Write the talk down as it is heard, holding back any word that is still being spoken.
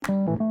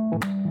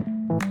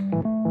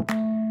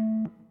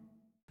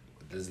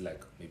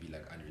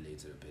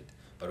dated a bit.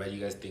 But what do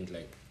you guys think,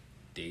 like,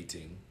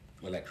 dating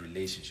or like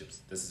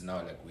relationships? This is now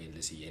like when,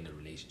 let's say you're in a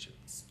relationship,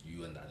 it's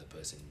you and the other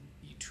person,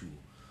 you two.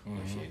 Or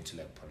if you're into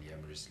like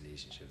polyamorous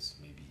relationships,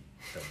 maybe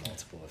the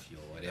multiple of you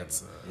or whatever.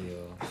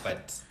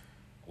 But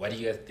what do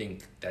you guys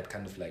think that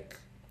kind of like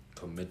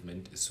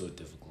commitment is so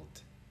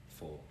difficult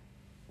for,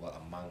 well,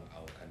 among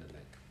our kind of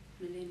like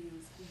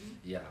Millennials.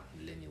 yeah,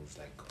 millennials?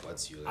 Like,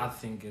 what's your? I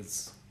think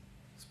it's,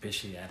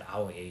 especially at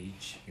our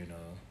age, you know,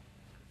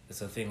 it's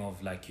a thing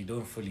of like you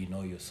don't fully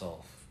know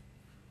yourself.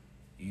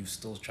 You're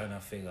still trying to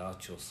figure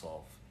out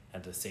yourself.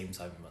 At the same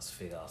time, you must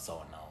figure out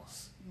someone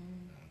else.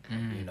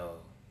 You know,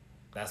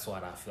 that's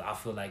what I feel. I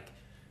feel like,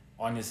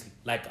 honestly,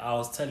 like I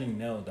was telling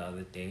Nell the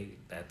other day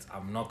that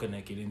I'm not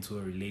gonna get into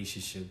a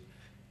relationship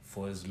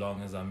for as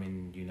long as I'm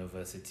in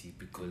university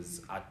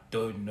because I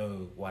don't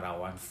know what I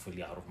want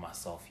fully out of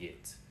myself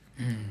yet.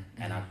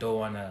 And I don't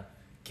want to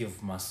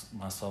give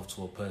myself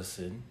to a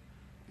person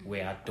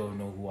where I don't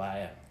know who I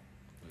am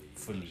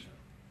fully.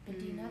 But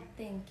do you not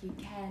think you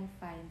can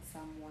find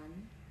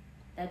someone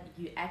that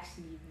you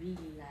actually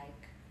really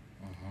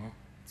like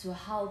to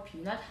help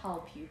you, not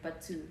help you,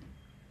 but to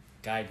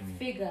Guide me.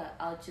 figure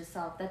out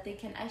yourself, that they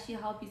can actually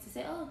help you to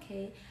say, oh,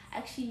 okay,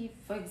 actually,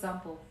 for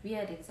example,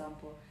 weird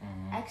example,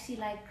 actually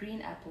like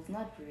green apples,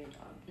 not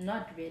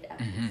red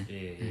apples.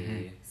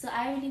 Yeah. So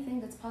I really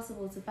think it's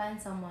possible to find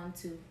someone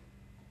to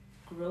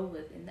grow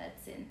with in that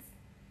sense.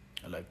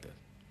 I like that.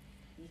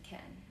 You can.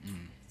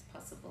 It's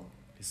possible.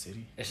 The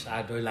city. Ish,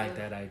 I don't like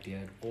that idea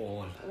at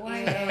all.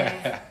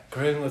 Yeah.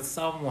 Growing with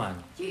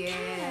someone, Yeah.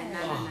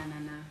 No.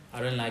 I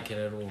don't like it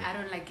at all. I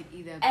don't like it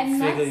either. And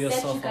not Figure that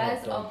yourself you guys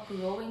out, though. are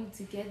growing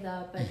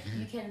together, but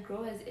you can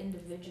grow as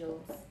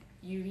individuals.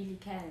 You really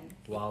can.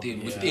 Wow.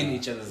 within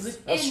each other's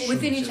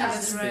Within each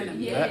other's realm.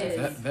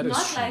 Yes. That is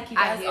not true. like you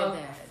I guys hear are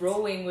that.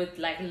 growing with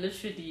like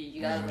literally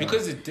you guys.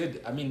 because it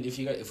did. I mean, if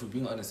we're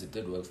being honest, it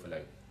did work for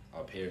like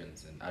our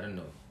parents, and I don't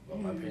know. Well,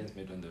 my parents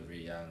met when they were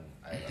very young.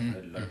 I've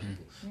heard a lot of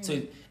people.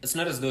 So it's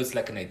not as though it's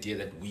like an idea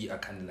that we are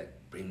kind of like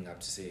bringing up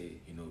to say,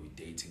 you know, we're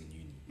dating in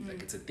uni.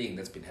 Like it's a thing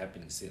that's been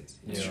happening since.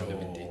 You know, they've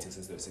been dating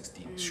since they were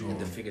 16. And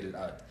they figured it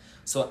out.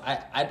 So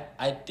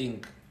I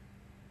think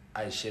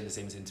I share the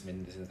same sentiment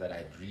in the sense that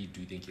I really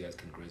do think you guys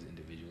can grow as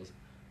individuals.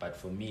 But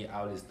for me, I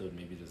always thought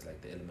maybe it was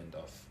like the element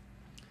of,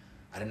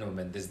 I don't know,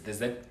 man. There's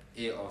that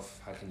air of,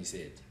 how can you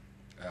say it,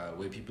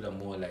 where people are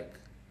more like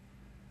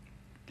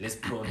less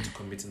prone to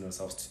committing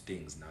themselves to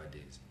things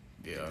nowadays.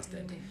 You Yeah.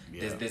 understand?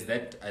 Yeah.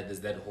 There's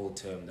that whole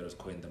term that was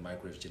coined the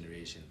microwave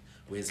generation,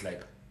 where it's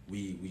like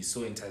we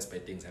so enticed by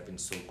things happening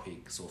so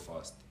quick, so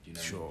fast. You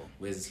know. Sure.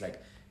 Whereas it's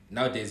like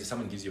nowadays, if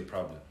someone gives you a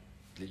problem,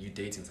 like you're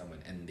dating someone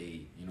and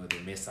they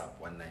mess up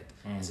one night,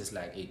 it's just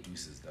like, hey,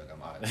 deuces, like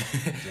I'm out. Do you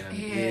know what I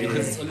mean? Yeah.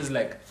 Because it's always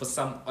like, for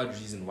some odd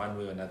reason, one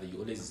way or another, you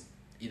always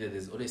either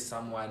there's always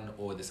someone,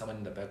 or there's someone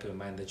in the back of your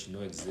mind that you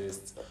know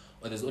exists,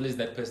 or there's always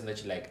that person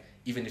that you like.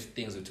 Even if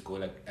things were to go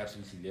like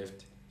absolutely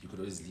left, you could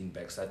always lean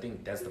back. So I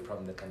think that's the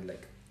problem that kind of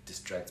like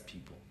distracts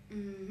people.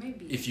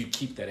 Maybe. If you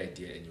keep that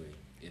idea anyway.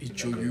 in the Eat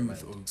back your of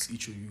youth, mind. Oaks.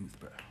 Eat your youth,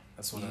 bro.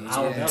 That's what Yeah.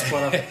 I That's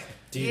what I.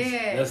 Dude,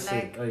 Yeah, that's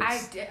like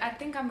it. I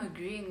think I'm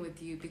agreeing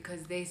with you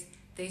because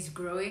there's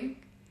growing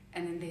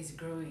and then there's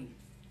growing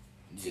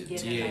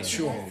together. Yeah, like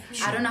sure, that.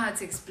 sure. I don't know how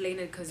to explain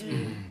it because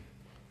we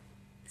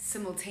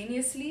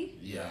simultaneously,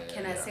 Yeah.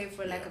 can I say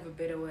for lack yeah. of a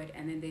better word,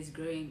 and then there's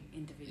growing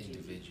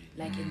individually,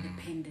 like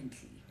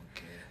independently.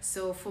 Okay.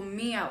 So for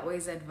me, I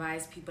always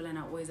advise people, and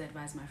I always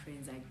advise my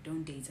friends, like,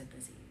 don't date at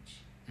this age.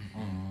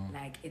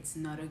 Like, it's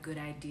not a good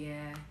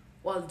idea.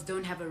 Well,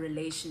 don't have a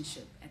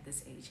relationship at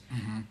this age.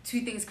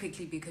 Two things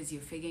quickly, because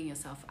you're figuring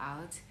yourself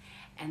out.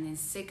 And then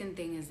second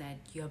thing is that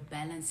you're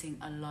balancing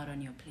a lot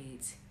on your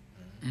plate.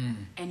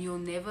 And you'll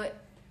never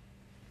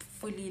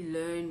fully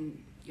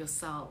learn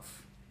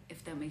yourself,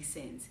 if that makes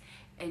sense.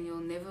 And you'll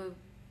never,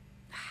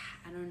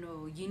 I don't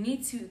know, you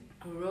need to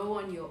grow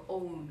on your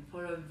own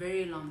for a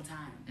very long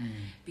time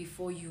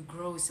before you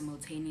grow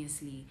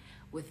simultaneously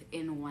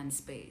within one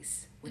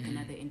space with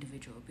another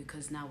individual,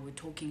 because now we're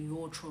talking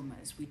your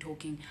traumas, we're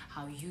talking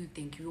how you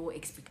think, your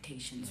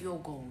expectations, your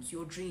goals,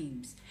 your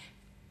dreams.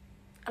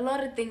 A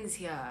lot of things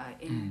here are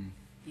in,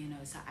 you know,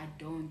 so I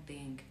don't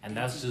think. And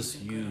that's dating just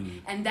is a good-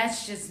 you. And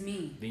that's just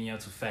me. Then you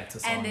have to factor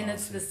And someone then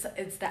else in.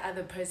 it's the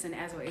other person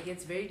as well. It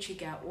gets very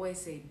tricky. I always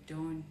say,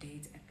 don't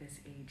date at this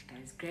age,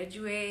 guys.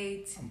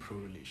 Graduate. I'm pro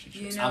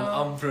relationship. You know.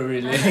 I'm pro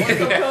relationship.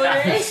 No, No,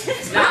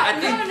 I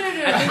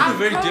think I'm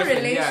very pro different.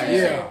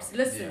 relationships.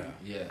 Listen,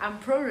 Yeah. I'm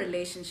pro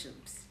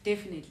relationships.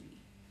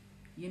 Definitely.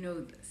 You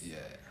know this. Yeah.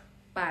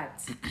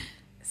 But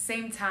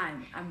same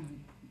time,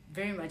 I'm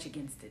very much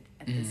against it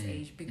at this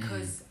age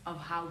because of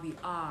how we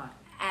are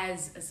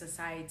as a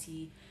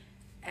society,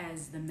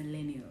 as the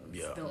millennials,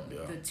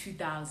 the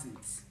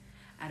 2000s.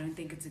 I don't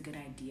think it's a good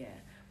idea.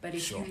 But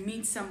if you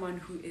meet someone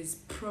who is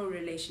pro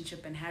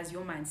relationship and has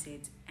your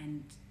mindset,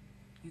 and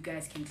you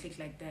guys can click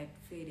like that,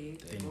 fade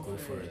it, Then go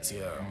for it.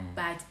 Yeah.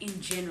 But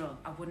in general,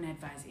 I wouldn't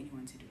advise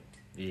anyone to do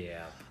it.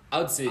 Yeah. I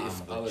would say I'm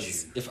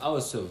if I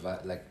was to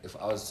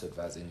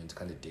advise anyone to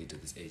kind of date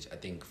at this age, I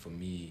think for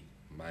me,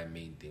 my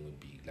main thing would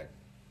be like,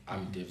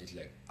 I'm definitely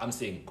like, I'm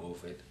saying go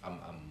for it. I'm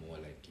more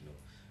like, you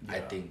know, I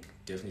Yeah. think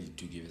definitely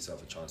do give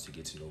yourself a chance to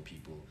get to know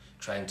people,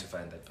 trying to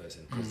find that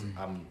person, because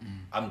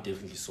I'm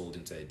definitely sold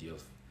into the idea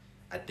of,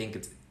 I think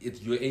it's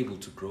you're able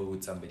to grow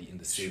with somebody in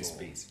the same Sure.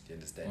 space. Do you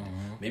understand?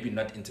 Maybe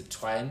not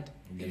intertwined.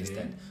 You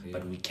understand? yeah.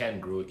 But we can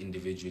grow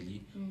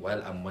individually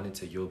while I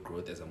monitor your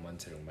growth as I'm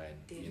monitoring mine.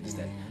 You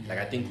understand? Like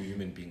I think we're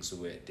human beings, so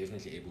we're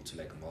definitely able to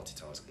like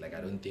multitask. Like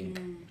I don't think,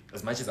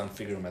 as much as I'm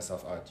figuring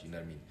myself out, you know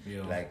what I mean?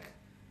 Yeah. Like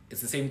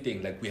it's the same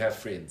thing. Like we have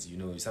friends, you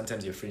know.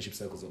 Sometimes your friendship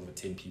circles over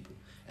 10 people,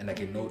 and I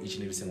can know each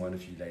and every single one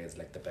of you like as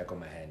like the back of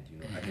my hand. You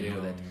know, I can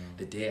know that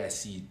the day I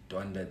see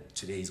Don, that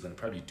today he's gonna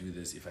probably do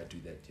this if I do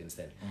that. You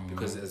understand?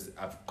 Because as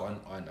I've gone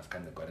on, I've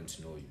kind of gotten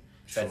to know you.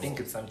 So I think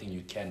it's something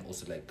you can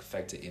also like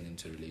factor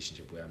into a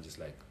relationship where I'm just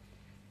like,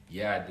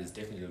 yeah, there's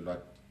definitely a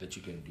lot that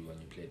you can do on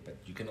your plate, but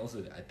you can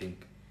also, I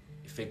think,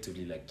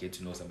 effectively like get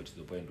to know somebody to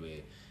the point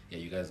where yeah,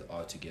 you guys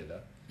are together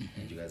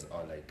and you guys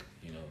are like,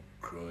 you know,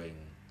 growing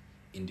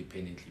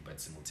independently but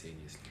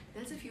simultaneously.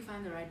 That's if you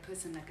find the right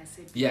person, like I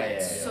said. Yeah,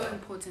 It's yeah, so yeah.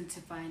 important to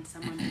find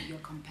someone that you're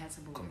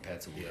compatible with.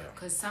 Compatible, yeah.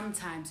 Because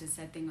sometimes it's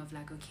that thing of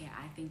like, okay,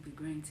 I think we're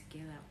growing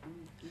together.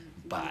 Ooh.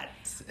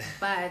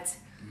 But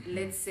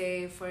let's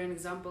say, for an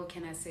example,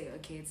 can I say,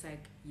 okay, it's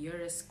like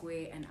you're a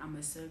square and I'm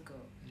a circle.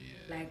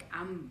 Yeah. Like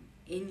I'm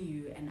in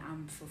you and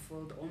I'm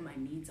fulfilled, all my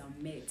needs are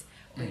met,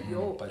 but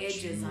your But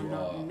edges you are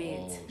not met.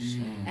 oh,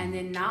 shit. And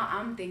then now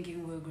I'm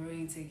thinking we're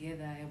growing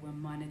together and we're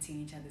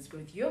monitoring each other's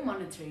growth. You're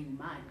monitoring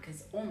mine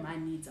because all my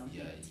needs are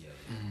Yeah, met. yeah.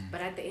 But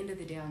at the end of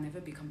the day, I'll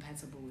never be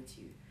compatible with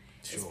you,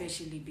 Sure.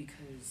 especially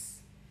because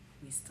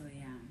we're still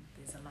young.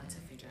 There's a lot to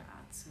figure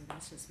out. So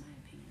that's just my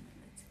opinion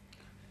on it.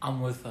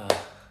 I'm with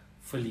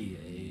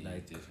fully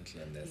like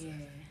Definitely on that Yeah.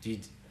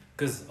 side.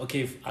 because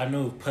okay, I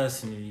know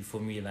personally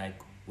for me,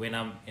 like when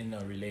I'm in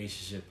a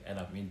relationship and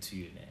I'm into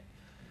you, né,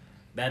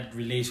 that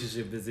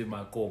relationship is in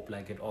my scope.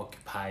 Like it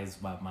occupies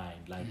my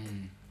mind. Like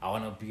I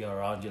want to be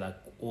around you like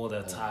all the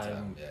All the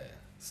time, yeah.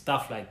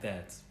 stuff like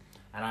that.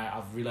 And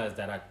I've realized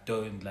that I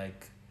don't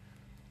like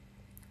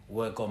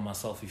work on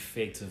myself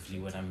effectively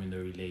when I'm in a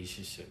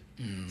relationship.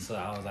 So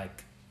I was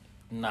like,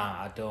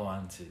 nah, I don't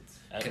want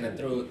it. Can I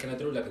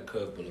throw like a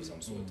curveball of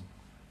some sort?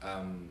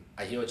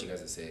 I hear what you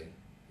guys are saying,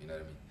 you know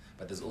what I mean?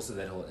 But there's also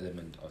that whole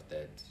element of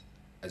that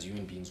as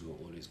human beings we're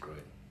always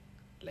growing.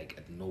 Like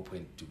at no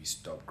point do we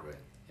stop growing.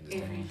 You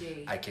understand? Every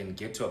day. I can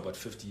get to about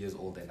 50 years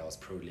old and I was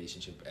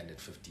pro-relationship, and at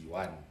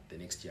 51 the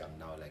next year I'm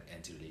now like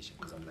anti-relationship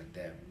because I'm like,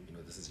 damn, you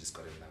know, this is just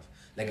got enough.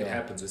 Like it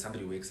happens when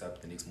somebody wakes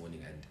up the next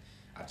morning and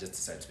I've just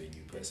decided to be a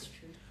new That's person.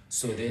 true.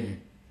 So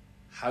then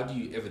how do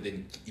you ever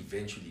then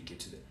eventually get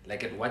to that?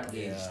 Like at what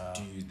age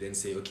do you then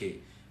say, okay,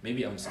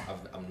 maybe I'm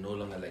no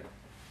longer like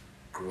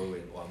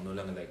growing, or I'm no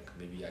longer like,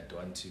 maybe I don't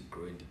want to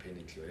grow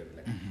independently or whatever.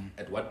 Like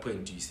at what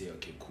point do you say,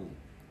 okay, cool,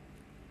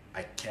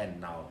 I can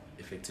now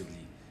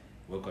effectively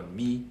work on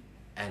me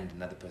and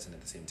another person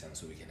at the same time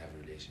so we can have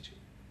a relationship?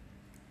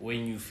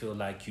 When you feel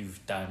like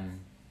you've done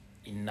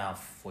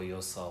enough for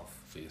yourself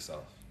For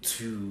yourself.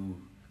 to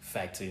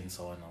factor in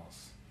someone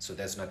else. So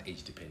that's not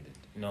age dependent.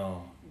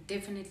 No.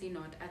 Definitely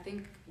not. I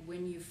think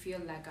when you feel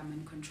like I'm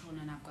in control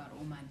and I've got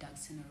all my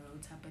ducks in a row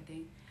type of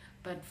thing.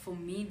 But for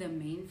me, the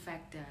main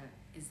factor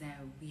is that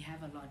we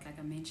have a lot. Like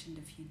I mentioned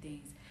a few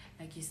things.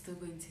 Like you're still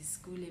going to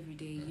school every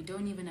day. You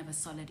don't even have a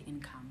solid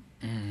income.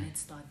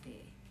 Let's start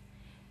there.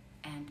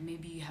 And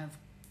maybe you have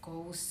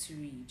goals to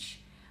reach.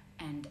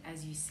 And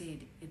as you said,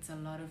 it's a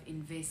lot of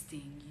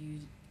investing. You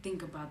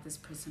think about this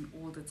person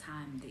all the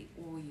time. They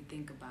all you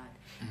think about.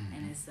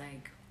 And it's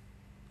like,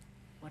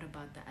 what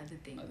about the other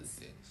things? Other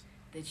things.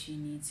 That you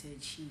need to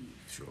achieve,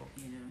 Sure.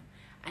 you know,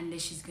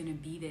 unless she's gonna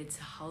be there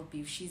to help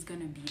you. If she's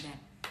gonna be that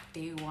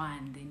day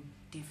one, then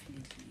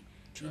definitely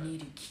you need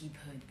to keep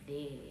her there,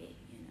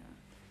 you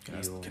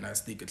know. Can I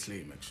sneak a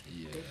claim actually?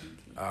 Yeah.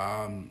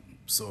 Definitely.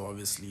 So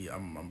obviously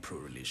I'm pro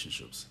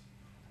relationships.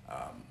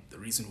 The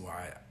reason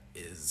why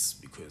is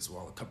because,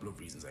 well, a couple of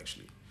reasons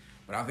actually,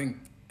 but I think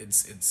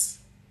it's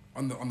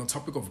on the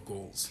topic of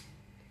goals.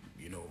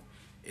 You know,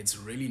 it's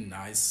really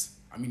nice.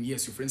 I mean,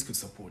 yes, your friends could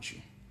support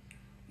you,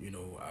 you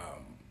know,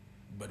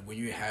 but when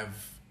you have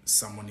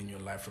someone in your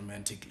life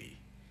romantically,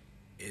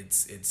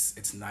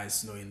 it's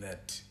nice knowing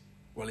that,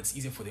 well, it's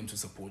easier for them to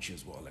support you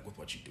as well, like with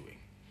what you're doing.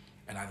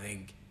 And I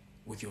think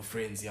with your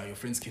friends, yeah, your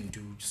friends can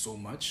do so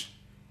much,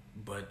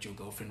 but your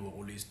girlfriend will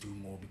always do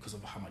more because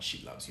of how much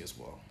she loves you as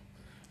well.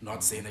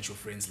 Not saying that your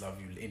friends love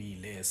you any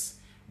less,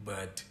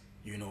 but,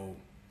 you know,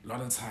 a lot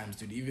of times,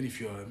 dude, even if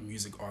you're a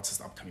music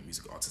artist, upcoming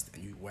music artist,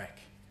 and you whack,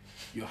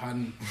 your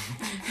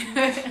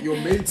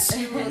mates,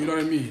 you know what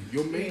I mean?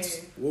 Your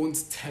mates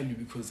won't tell you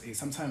because, hey,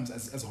 sometimes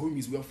as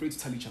homies, we're afraid to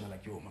tell each other,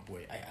 like, yo, my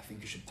boy, I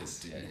think you should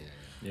just,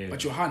 Yeah.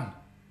 But your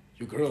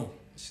girl,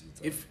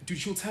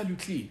 she'll tell you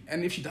clean.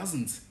 And if she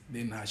doesn't,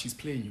 then she's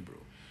playing you, bro.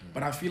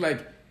 But I feel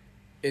like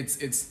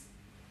it's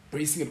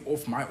basing it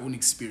off my own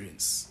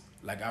experience.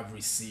 Like, I've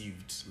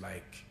received,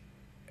 like,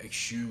 a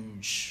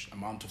huge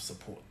amount of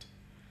support,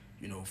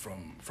 you know,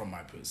 from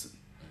my person.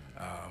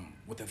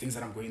 With the things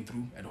that I'm going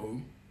through at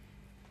home,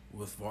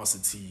 with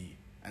varsity,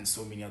 and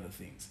so many other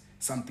things.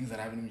 Some things that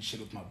I haven't even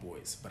shared with my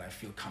boys, but I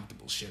feel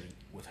comfortable sharing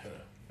with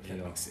her, if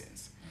that makes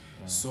sense.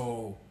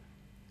 So,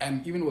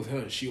 and even with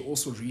her, she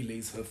also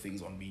relays her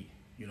things on me,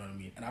 you know what I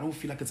mean? And I don't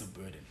feel like it's a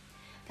burden.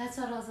 That's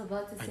what I was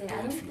about to say.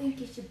 I don't think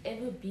you should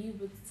ever be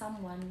with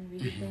someone where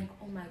you think,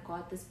 oh my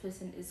God, this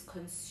person is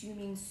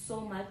consuming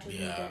so much of me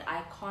that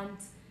I can't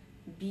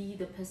be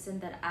the person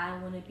that I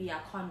want to be. I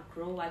can't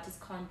grow. I just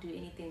can't do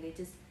anything. They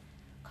just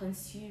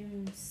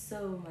consume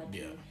so much.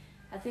 Yeah.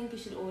 I think you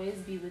should always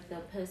be with the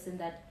person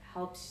that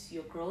helps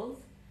your growth.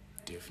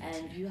 Definitely.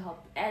 And you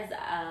help. As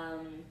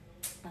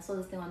I saw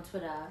this thing on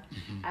Twitter,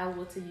 I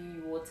water you,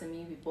 you water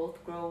me, we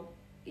both grow.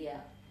 Yeah.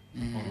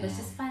 But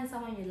just find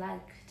someone you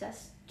like.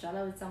 Just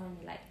jolly with someone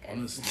you like.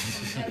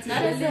 Honestly.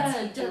 Not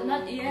as a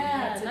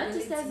not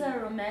just as a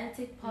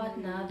romantic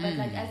partner, but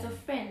like as a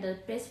friend, a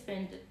best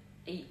friend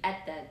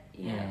at that.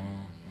 Yeah.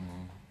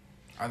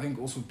 I think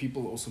also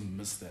people also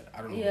miss that.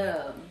 I don't know.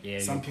 Yeah. Yeah,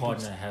 Some your people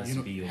partner has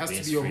to be your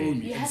best your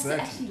friend. homie. You have Exactly.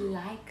 to actually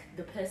like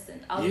the person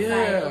outside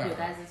of your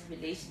guys'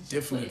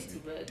 relationship for it to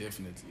work.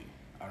 Definitely.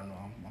 I don't know.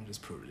 I'm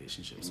just pro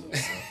relationship, so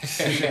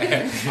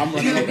I'm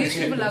running up These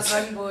people are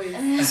gun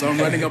boys. So I'm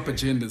running up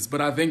agendas.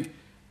 But I think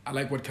I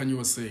like what Kanye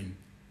was saying.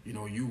 You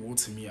know, you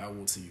water me, I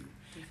water you.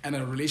 And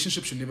a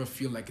relationship should never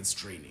feel like it's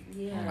draining.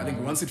 Yeah. I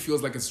think once it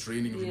feels like it's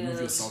draining, remove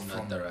yourself It's not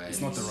from the right-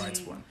 it's not the right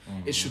one.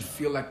 It should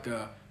feel like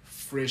a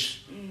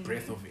fresh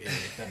breath of air,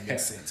 if that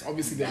makes sense.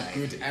 Obviously there are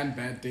good and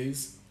bad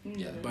days.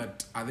 Yeah.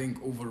 But I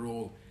think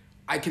overall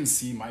I can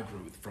see my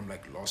growth from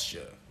like last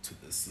year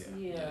to this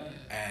year. Yeah.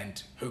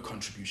 And her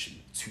contribution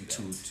to that.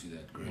 To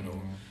that growth. You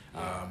know,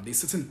 there's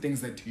certain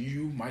things that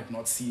you might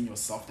not see in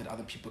yourself that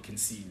other people can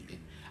see in you.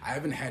 I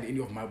haven't had any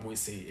of my boys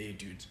say, hey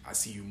dude, I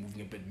see you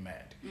moving a bit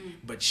mad.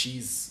 But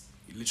she's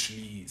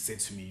literally said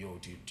to me, yo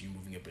dude, you're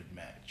moving a bit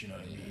mad. You know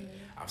what I mean?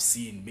 I've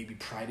seen maybe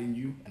pride in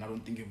you and I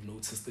don't think you've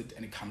noticed it,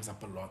 and it comes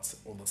up a lot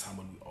all the time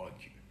when we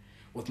argue.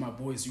 With my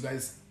boys, you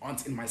guys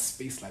aren't in my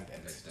space like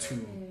that,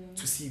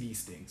 to see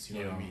these things.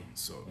 You know what I mean?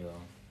 So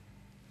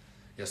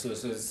Yeah, so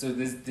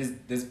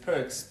there's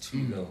perks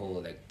to the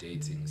whole like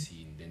dating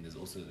scene. Then there's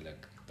also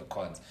like the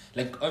cons.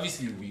 Like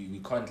obviously we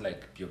can't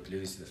like be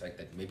oblivious to the fact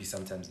that maybe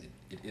sometimes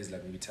it is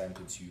like maybe time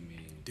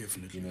consuming.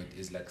 Definitely. You know, it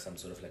is like some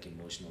sort of like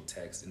emotional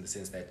tax, in the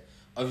sense that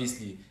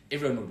obviously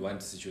everyone would want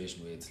a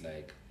situation where it's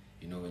like,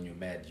 you know, when you're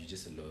mad you're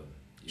just alone.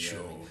 You know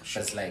what I mean?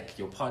 But it's like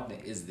your partner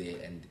is there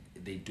and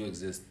they do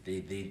exist.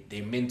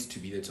 They're meant to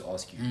be there to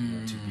ask you, you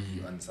know, to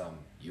be on some,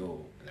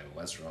 yo, like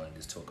what's wrong,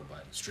 let's talk about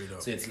it. Straight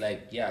up. So it's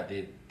like, yeah,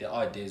 there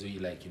are days where you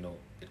like, you know,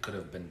 it could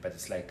have been, but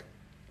it's like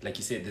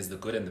you said, there's the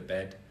good and the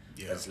bad.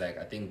 Yeah. But it's like,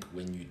 I think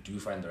when you do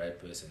find the right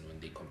person, when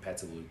they're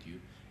compatible with you,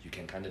 you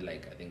can kind of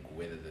like, I think,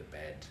 weather the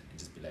bad and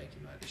just be like,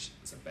 you know,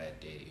 it's a bad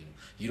day.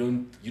 You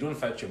know, you don't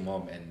fight your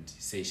mom and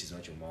say she's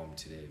not your mom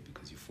today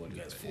because you fought with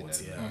her.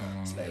 fought, You know?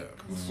 yeah. It's like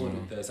you fought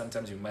with her.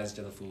 Sometimes you miss each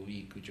other for a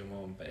week with your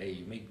mom, but hey,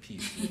 you make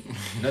peace.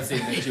 I'm not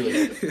saying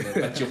that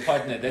but your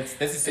partner. That's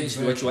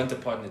essentially what you want a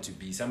partner to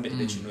be. Somebody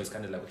that you know is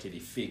kind of like, okay, they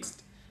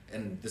fixed.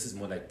 And this is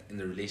more like in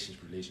the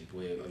relationship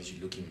where obviously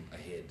looking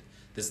ahead.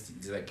 This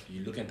is like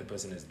you look at the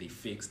person as they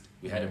fixed.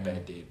 We had a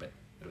bad day, but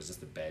it was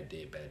just a bad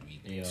day, bad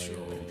week. Yeah, Sure.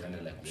 yeah, But we kind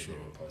of like sure.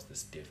 we're past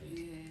this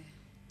definitely. Yeah.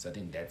 So I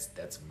think that's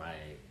my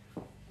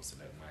also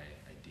like my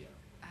idea.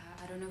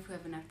 I don't know if we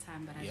have enough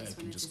time, but I Yeah, just I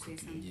can wanted just to say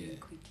quickly, something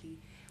quickly.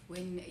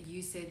 When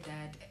you said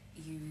that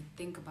you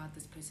think about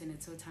this person,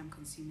 it's so time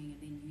consuming,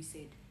 and then you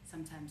said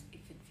sometimes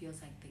if it feels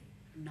like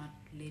they're not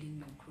letting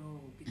you grow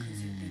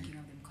because you're thinking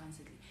of them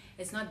constantly.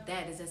 It's not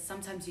that, it's that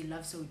sometimes you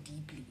love so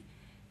deeply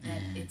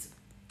that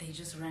they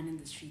just run in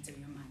the streets of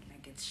your mind.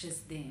 Like it's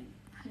just them.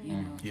 You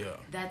know? Yeah.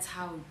 That's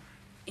how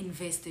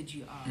invested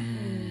you are.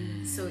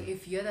 So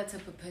if you're that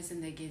type of person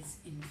that gets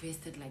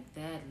invested like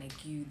that,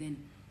 like you, then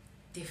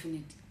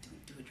definitely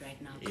don't do it right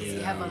now because you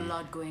have a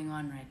lot going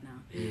on right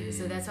now.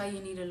 So that's why you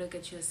need to look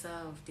at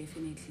yourself,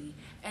 definitely.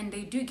 And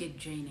they do get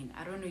draining.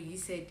 I don't know, you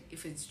said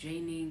if it's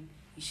draining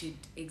you should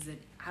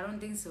exit. I don't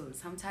think so.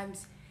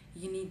 Sometimes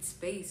you need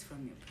space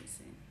from your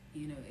person.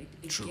 You know,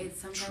 it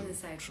gets, sometimes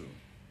it's like,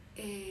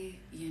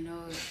 you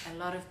know, a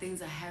lot of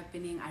things are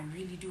happening. I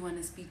really do want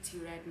to speak to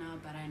you right now,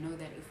 but I know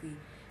that if we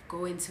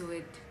go into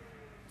it,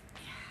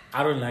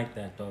 I don't like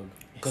that, dog.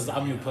 Because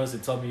I'm your person.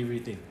 Tell me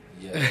everything.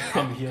 Yeah.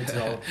 I'm here to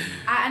help you.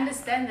 I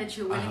understand that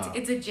you're willing to.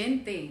 It's a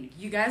gen thing.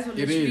 You guys will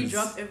It literally is.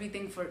 drop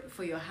everything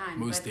for your hand.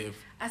 Most but def.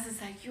 as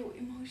it's like, yo,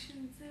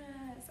 emotions,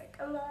 it's like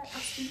a lot.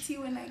 I'll speak to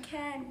you when I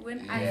can.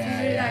 When I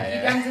feel like,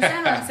 you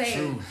understand what I'm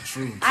saying?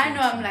 True. I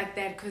know I'm like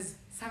that because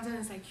sometimes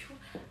it's like,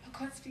 yo, I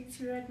can't speak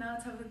to you right now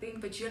type of thing.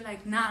 But you're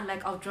like, nah,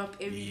 like I'll drop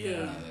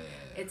everything.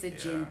 It's a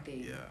gen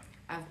thing. Yeah.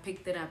 I've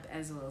picked it up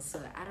as well.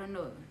 So I don't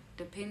know.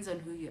 Depends on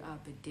who you are,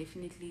 but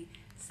definitely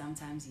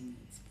sometimes you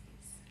need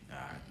space.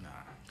 Nah.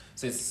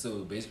 So it's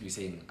so basically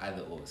saying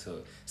either or.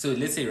 So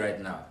let's say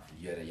right now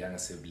you had a younger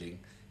sibling,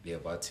 they're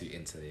about to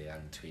enter their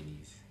young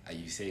 20s. Are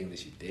you saying they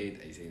should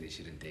date? Are you saying they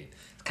shouldn't date?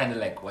 It's kind of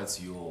like,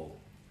 what's your...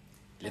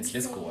 Let's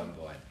go one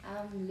by one.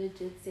 I'm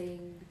legit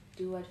saying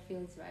do what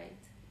feels right.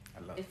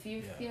 I love If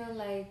you yeah. feel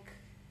like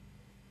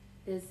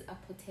there's a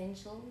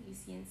potential you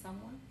see in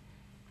someone,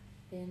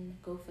 then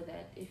go for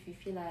that. If you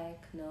feel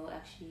like, no,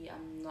 actually,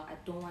 I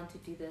don't want to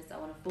do this, I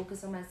want to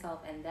focus on myself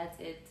and that's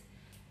it,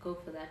 go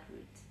for that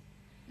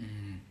route.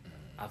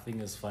 I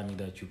think it's funny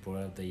that you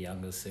brought up the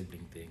younger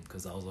sibling thing,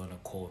 because I was on a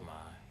call with my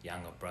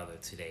younger brother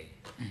today.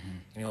 And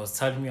he was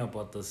telling me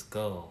about this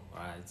girl,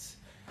 right?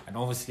 And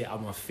obviously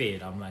I'm a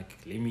fed. I'm like,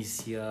 let me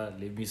see her,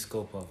 let me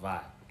scope her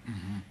vibe.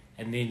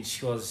 And then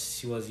she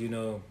was, you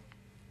know,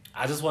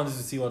 I just wanted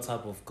to see what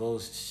type of girl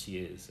she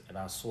is. And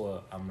I saw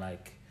her, I'm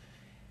like,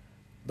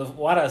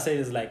 what I say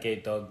is like, hey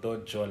dog,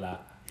 don't jola.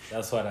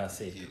 That's what I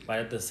say. But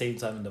at the same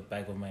time, in the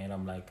back of my head,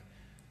 I'm like,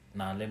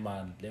 nah, let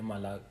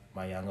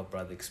my younger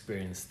brother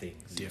experience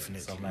things.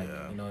 Definitely. So I'm like,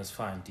 you know, it's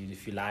fine, dude.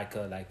 If you like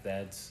her like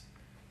that,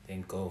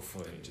 then go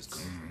for it. Just go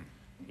for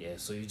it. Yeah,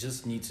 so you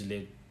just need to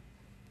let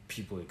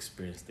people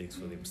experience things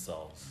for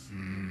themselves.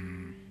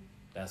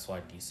 That's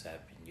what needs to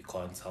happen. You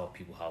can't tell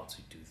people how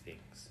to do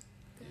things.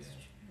 That's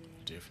true.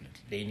 Definitely.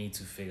 They need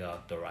to figure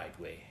out the right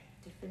way.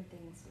 Different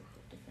things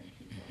with different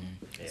people.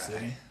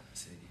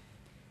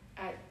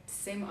 Yeah.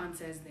 Same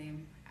answer as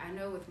them. I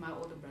know with my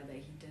older brother,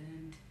 he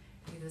didn't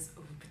do this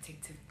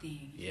overprotective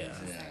thing. He was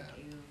just like,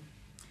 ew,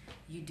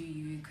 you do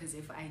you, because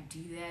if I do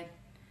that,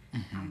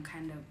 I'm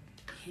kind of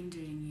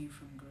hindering you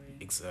from growing.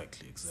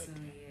 Exactly. So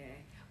yeah.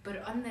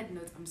 But on that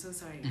note, I'm so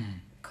sorry.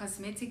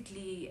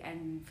 Cosmetically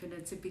and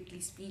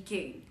phenotypically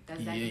speaking,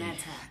 does that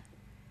matter?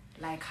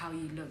 Like how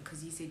you look,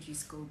 because you said you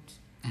scoped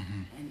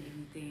and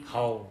everything.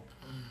 How,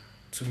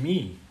 to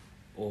me,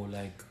 or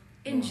like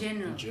in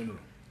general. In general.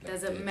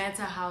 Does it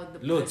matter how the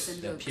looks,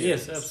 person looks?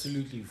 Yes,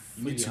 absolutely.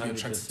 You need to be 100%.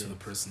 attracted to the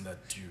person that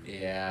you...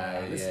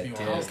 Yeah, let's be yeah.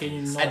 How honest. can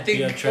you not I think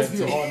be attracted?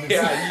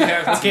 yeah, you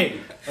have to.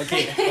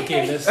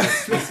 Okay. Listen.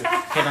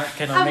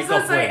 Can I I'm make so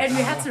a sorry, point? and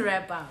we had to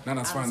wrap up. No,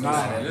 that's I'm fine. so No,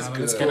 sorry. let's go.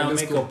 let's Can go. I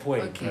Let's make go. a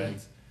point? Okay.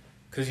 Right?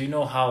 Because you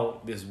know how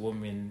there's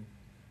women,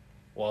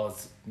 well,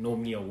 it's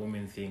normally a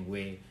woman thing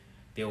where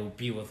they will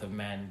be with a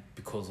man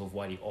because of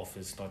what he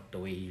offers, not the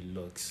way he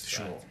looks.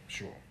 Sure, right?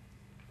 sure.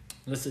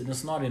 Listen,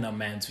 it's not in a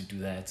man to do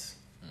that.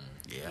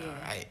 Yeah,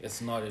 Yeah. It's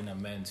not in a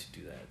man to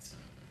do that.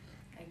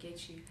 I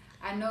get you.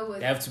 I know with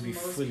They have to be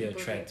most fully people,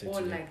 attracted they're all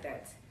to them. like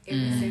that.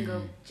 Every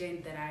single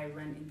gent that I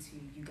run into,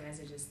 you guys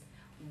are just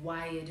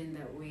wired in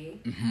that way.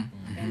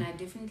 And I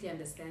definitely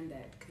understand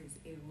that, because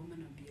a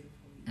woman are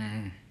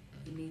beautiful.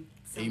 You need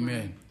someone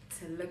Amen.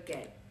 to look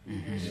at. You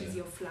know, she's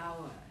your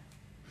flower.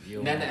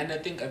 Yo, And I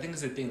think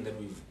it's a thing that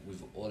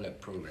we've all like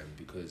programmed,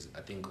 because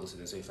I think also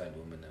that's why you find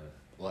women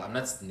well, I'm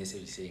not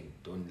necessarily saying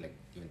don't like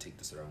even take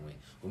this the wrong way.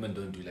 Women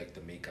don't do like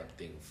the makeup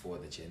thing for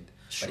the gent.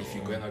 But if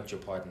you're going out with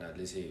your partner,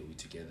 let's say we're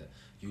together,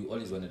 you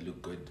always want to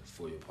look good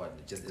for your partner,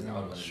 just as I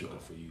want to look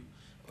good for you.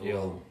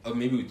 Or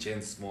maybe with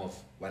gents, more of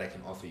what I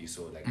can offer you.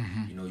 So like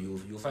you know,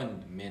 you'll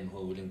find men who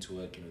are willing to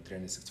work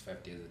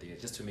 365 days a day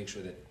just to make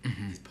sure that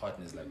his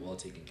partner is like well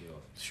taken care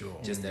of. Sure.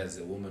 Just as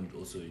a woman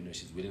also, you know,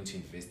 she's willing to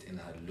invest in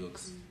her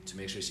looks to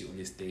make sure she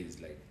always stays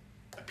like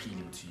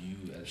appealing to you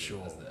as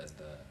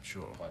the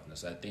partner.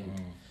 So I think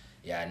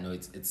no,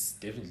 it's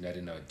definitely not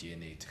in our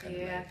DNA to kind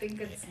of I think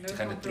it's no to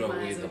kind of throw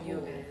away compromise the on you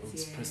whole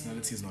guys.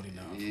 Personality is not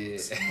enough.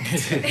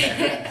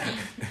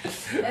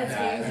 That's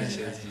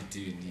crazy. you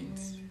do need.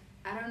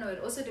 I don't know. It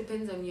also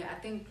depends on you. I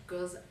think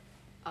girls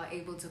are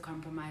able to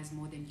compromise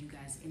more than you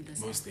guys in this.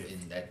 Most aspect.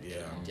 In that, Yeah.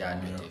 no, Yeah.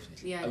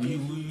 definitely. Yeah,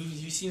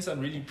 you've seen some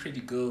really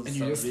pretty girls, And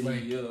some you're just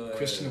really, like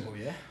questionable,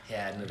 yeah?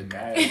 Yeah, no, the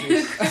guy.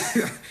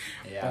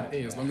 Yeah, But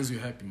hey, as long as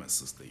you're happy, my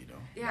sister, you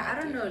know. Yeah,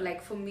 I don't know.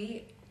 Like for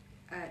me,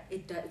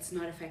 it's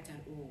not a fact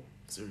at all.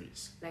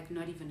 Serious. Like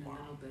not even a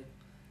little bit.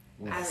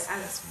 that's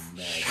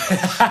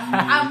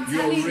I'm You're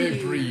a telling rare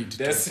you. breed.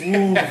 That's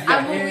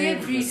I'm a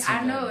weird breed.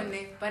 I know,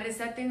 Nick, but it's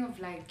that thing of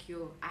like,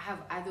 I have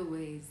other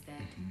ways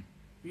that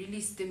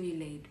really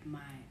stimulate my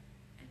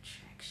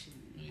attraction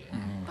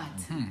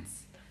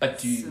buttons. But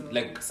do you, So-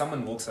 like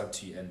someone walks up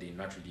to you and they're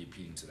not really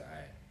appealing to the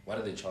eye? What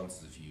are the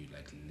chances of you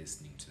like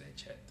listening to their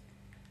chat?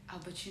 Oh,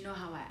 but you know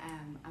how I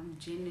am. I'm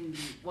genuinely,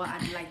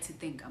 I'd like to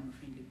think I'm a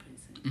friendly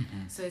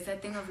person. So it's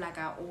that thing of like,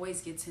 I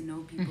always get to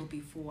know people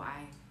before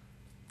I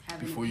have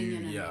Before an you-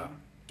 opinion on yeah.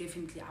 them.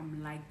 Definitely,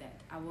 I'm like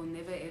that. I will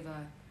never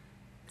ever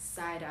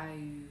side eye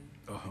you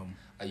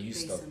Are you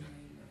based on stopping?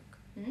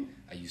 how you look.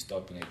 Are you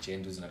stopping? Like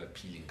gender's not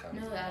appealing, comes.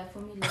 No, for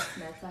me, looks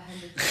matter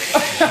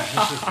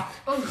 100%.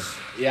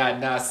 Oh, Yeah,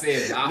 nah,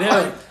 same. I'm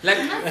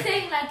not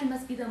saying like he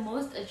must be the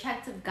most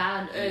attractive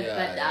guy on earth,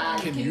 Yeah.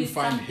 but Can give you me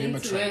find something him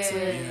to attractive?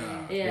 wear.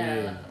 Yeah.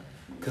 Yeah.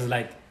 Because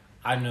like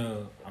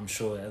I'm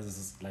sure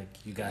as like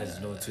you guys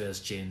know too as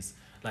gents,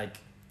 like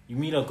you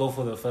meet a girl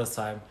for the first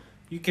time,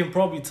 you can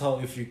probably tell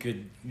if you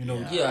could, keep her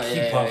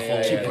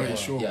for Keep her, whatever.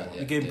 sure.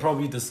 You can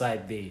probably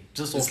decide there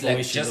just off It's the like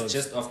way she looks.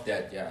 just off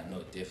that, no,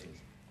 definitely.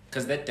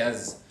 Because that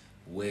does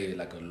weigh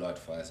like a lot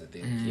for us. I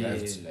think you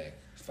have to like.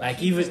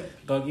 Like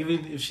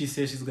even if she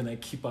says she's gonna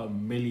keep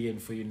 $1 million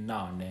for you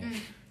now,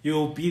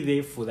 you'll be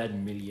there for that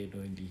 $1 million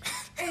only.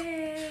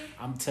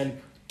 I'm telling you,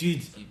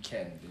 dude. You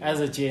can. Dude. As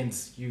a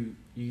gent,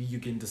 you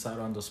can decide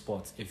on the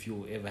spot if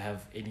you'll ever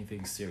have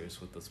anything serious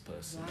with this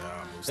person.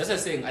 Yeah, That's what I'm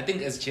saying. I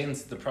think as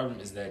gents, the problem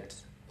is that,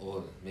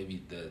 or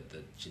maybe the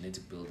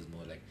genetic build is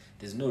more like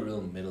there's no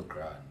real middle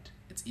ground.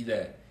 It's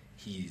either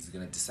he's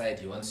gonna decide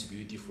he wants to be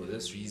with you for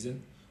this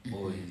reason,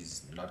 or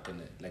he's not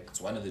gonna. Like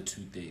it's one of the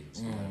two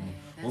things. You know what I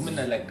mean? Women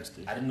are like,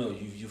 I don't know.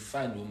 You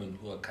find women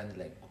who are kind of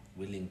like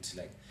willing to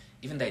like,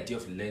 even the idea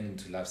of learning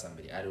to love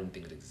somebody. I don't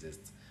think it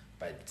exists,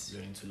 but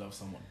learning to love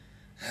someone.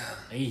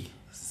 Hey,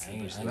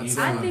 I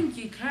think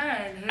you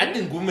can. I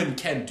think women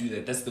can do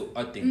that. That's the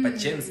odd thing. But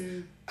gents,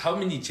 how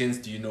many gents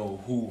do you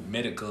know who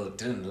met a girl,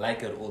 didn't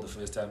like her all the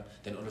first time,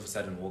 then all of a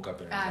sudden woke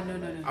up and no.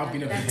 I've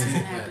been a that victim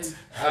doesn't of happen.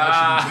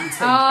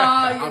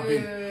 that.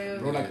 Oh,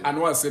 Bro, like I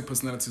know I said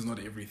personality is not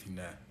everything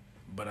there,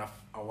 but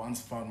I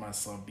once found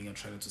myself being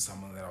attracted to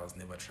someone that I was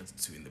never attracted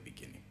to in the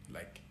beginning.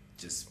 Like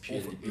just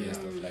purely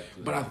based off like.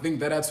 But I think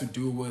that had to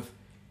do with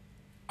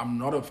I'm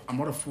not a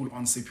full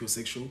on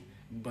sapiosexual,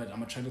 but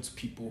I'm attracted to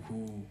people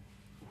who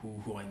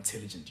are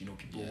intelligent. You know,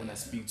 people when I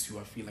speak to,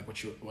 I feel like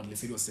what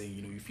Leslie was saying.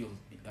 You know, you feel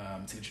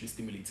intellectually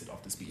stimulated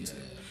after speaking to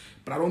them.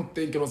 But I don't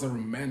think it was a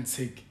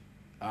romantic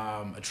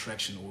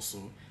attraction.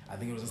 Also, I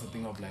think it was just a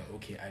thing of like,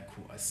 okay,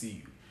 cool, I see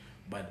you,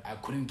 but I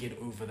couldn't get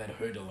over that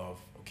hurdle of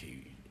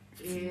okay.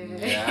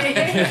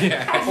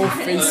 Or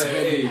face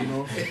value, you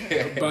know.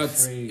 But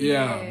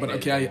but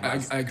okay,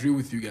 I agree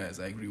with you guys.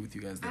 I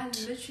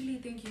literally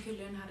think you can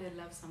learn how to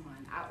love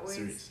someone.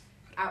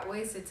 I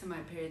always said to my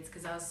parents,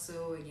 because I was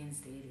so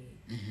against dating,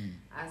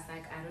 I was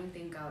like, I don't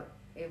think I'll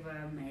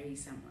ever marry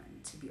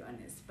someone, to be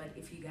honest. But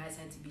if you guys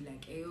had to be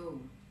like, ayo,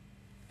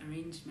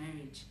 arranged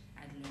marriage,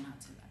 I'd learn how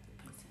to love the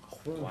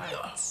person.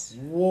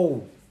 What?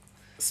 Whoa.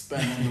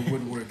 Span on the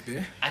woodwork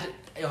there.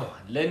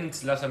 Learning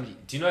to love somebody.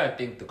 Do you know? I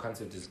think the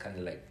concept is kind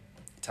of like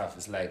tough.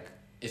 It's like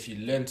if you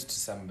learn to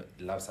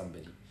love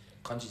somebody,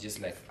 can't you just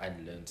like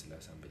unlearn to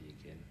love somebody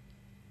again?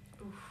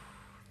 Oof,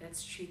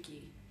 that's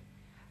tricky.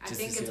 I Just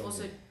think the it same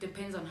also way.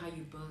 depends on how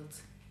you build.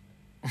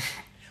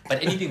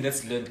 But anything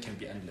that's learned can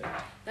be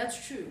unlearned.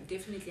 That's true,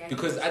 definitely.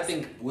 Because I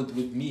think with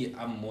me,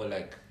 I'm more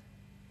like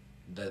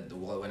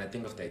when I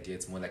think of the idea,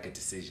 it's more like a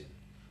decision.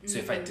 So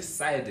if I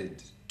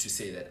decided to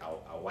say that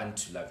I want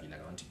to love you, like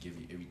I want to give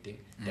you everything,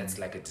 that's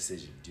like a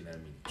decision. Do you know what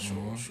I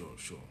mean?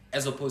 Sure.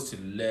 As opposed to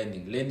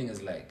learning. Learning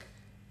is like,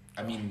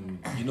 I mean,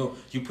 you know,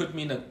 you put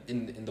me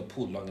in the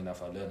pool long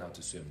enough, I'll learn how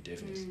to swim,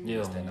 definitely.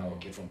 Yeah. Then I'll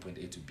get from point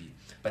A to B.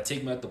 But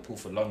take me out the pool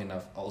for long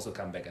enough, I'll also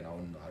come back and I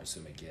won't know how to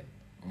swim again.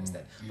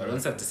 Understand? But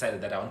once I've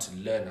decided that I want to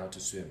learn how to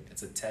swim,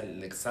 it's a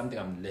talent, like something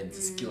I'm learning, it's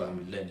a skill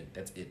I'm learning.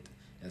 That's it.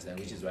 Understand?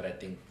 Which is what I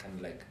think kind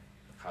of like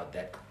how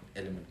that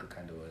element could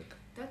kind of work.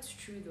 That's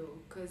true though,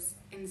 because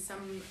in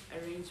some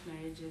arranged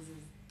marriages,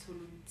 it's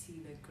totally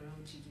the girl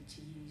she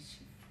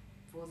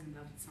falls in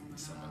love with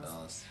someone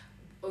else.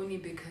 Only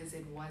because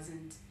it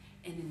wasn't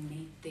an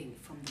innate thing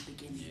from the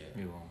beginning.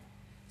 Yeah.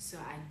 So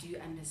I do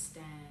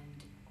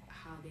understand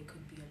how there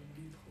could be a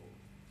loophole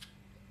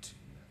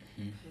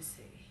per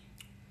se.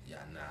 Yeah,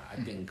 I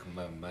think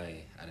my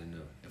I don't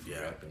know if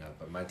we're wrapping up,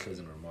 but my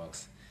closing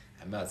remarks,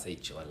 I might say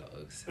Chola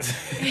Oaks.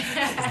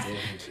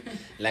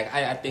 Like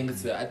I think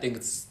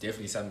it's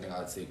definitely something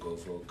I'd say go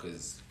for,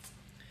 because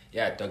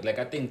dog, like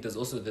I think there's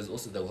also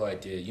the whole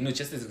idea, you know,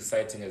 just as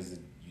exciting as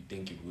you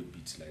think it would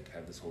be to like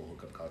have this whole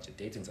hookup culture,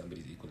 dating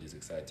somebody is equally as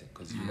exciting,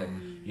 because you like,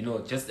 you know,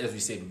 just as we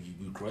said,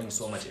 we're growing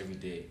so much every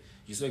day.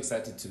 You're so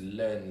excited to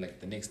learn, like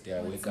the next day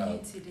I wake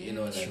up, you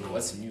know, like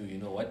what's new, you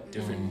know, what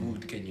different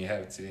mood can you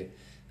have today?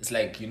 It's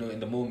like, you know,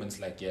 in the moments,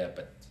 like,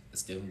 but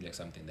it's definitely like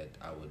something that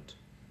I would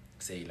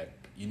say, like,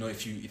 you know,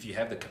 if you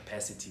have the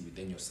capacity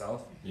within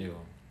yourself,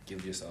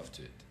 give yourself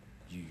to it.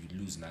 You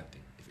lose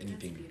nothing. If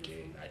anything, you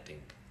gain, I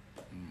think.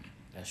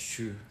 That's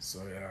true.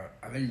 So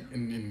I think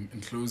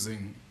in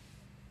closing,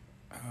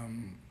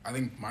 I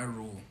think my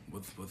rule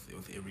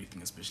with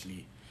everything,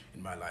 especially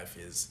in my life,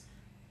 is,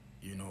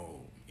 you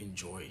know,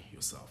 enjoy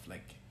yourself.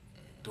 Like,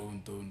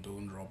 don't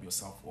rob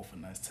yourself of a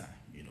nice time,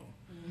 you know.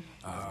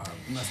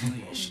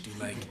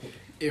 Like,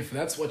 if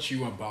that's what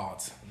you're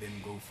about, then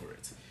go for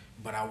it.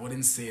 But I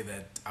wouldn't say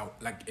that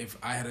like if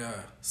I had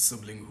a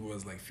sibling who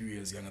was like a few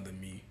years younger than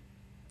me,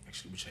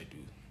 actually, which I do,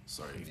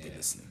 sorry if they're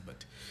listening,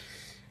 but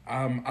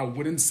I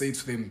wouldn't say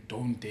to them,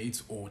 don't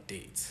date or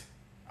date.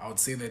 I would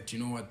say that, you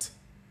know what,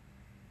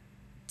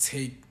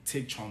 take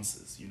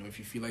chances. You know, if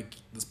you feel like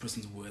this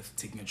person's worth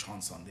taking a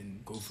chance on, then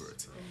go for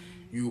it.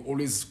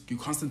 You're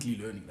constantly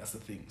learning. That's the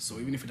thing. So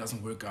even if it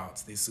doesn't work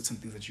out, there's certain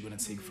things that you're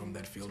gonna take from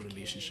that failed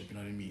relationship. You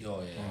know what I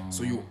mean?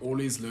 So you're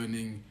always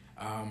learning,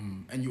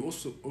 and you're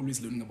also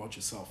always learning about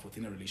yourself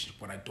within a relationship.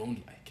 What I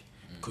don't like,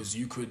 because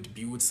you could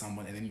be with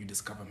someone and then you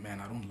discover, man,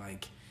 I don't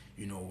like,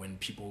 you know, when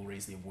people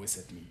raise their voice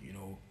at me. You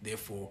know,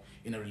 therefore,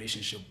 in a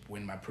relationship,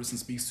 when my person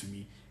speaks to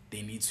me,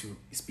 they need to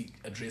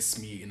address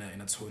me in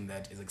a tone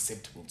that is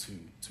acceptable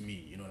to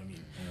me. You know what I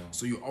mean?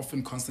 So you're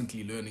often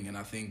constantly learning, and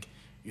I think,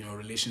 you know,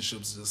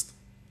 relationships just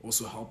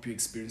also help you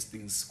experience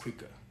things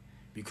quicker,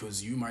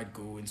 because you might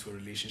go into a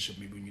relationship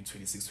maybe when you're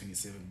 26,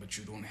 27, but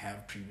you don't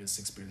have previous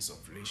experience of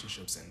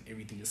relationships, and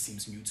everything just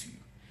seems new to you.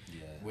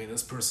 where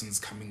this person's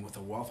coming with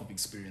a wealth of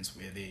experience,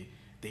 where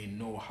they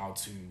know how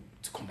to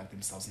conduct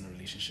themselves in a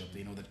relationship.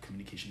 They know that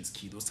communication is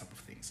key, those type of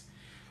things.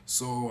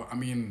 So, I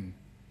mean,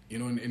 you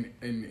know,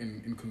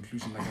 in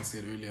conclusion, like I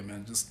said earlier,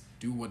 man, just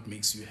do what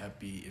makes you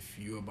happy. If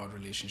you're about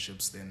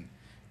relationships, then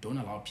don't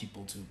allow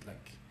people to,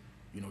 like,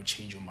 you know,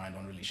 change your mind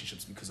on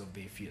relationships because of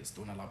their fears.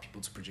 Don't allow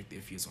people to project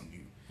their fears on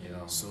you.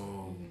 Yeah.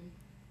 So,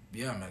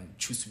 yeah, man,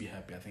 choose to be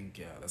happy. I think,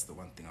 yeah, that's the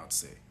one thing I'd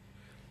say.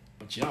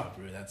 But yeah,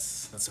 bro,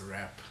 that's a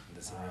wrap.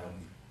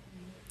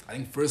 I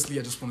think firstly,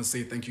 I just want to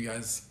say thank you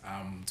guys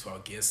to our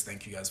guests.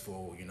 Thank you guys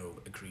for, you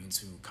know, agreeing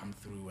to come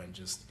through and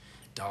just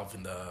delve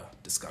in the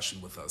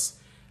discussion with us.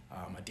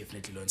 I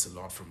definitely learned a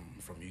lot from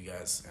you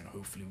guys, and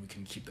hopefully we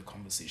can keep the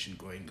conversation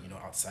going, you know,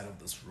 outside of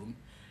this room.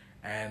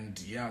 And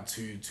yeah,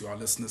 to our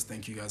listeners,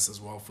 thank you guys as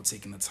well for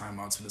taking the time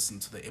out to listen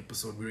to the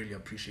episode. We really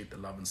appreciate the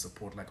love and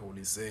support, like I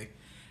always say.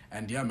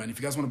 And yeah, man, if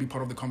you guys want to be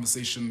part of the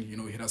conversation, you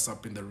know, hit us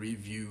up in the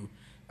review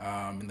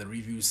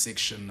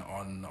section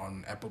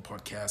on Apple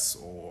Podcasts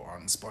or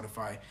on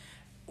Spotify,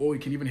 or you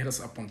can even hit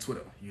us up on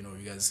Twitter. You know,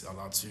 you guys are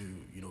allowed to,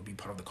 you know, be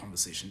part of the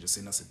conversation. Just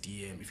send us a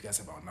DM. If you guys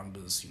have our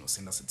numbers, you know,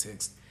 send us a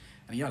text.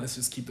 And yeah, let's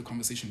just keep the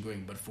conversation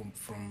going. But from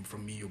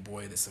me, your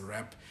boy, that's a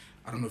wrap.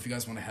 I don't know if you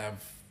guys might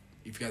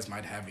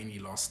have any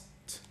last,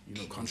 you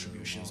know,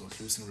 contributions or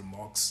closing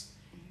remarks.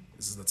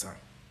 This is the time.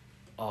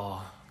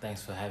 Oh,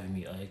 thanks for having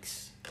me,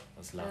 Alex.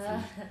 That's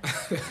lovely.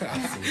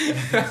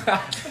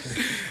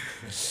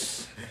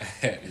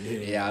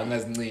 Yeah, I'm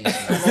as niche.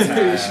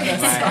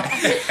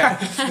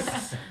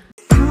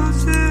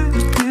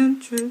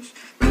 Interest,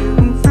 you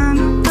won't find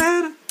a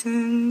better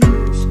than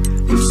this.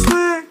 I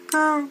swear,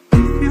 girl,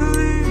 if you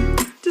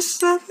leave,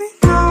 just let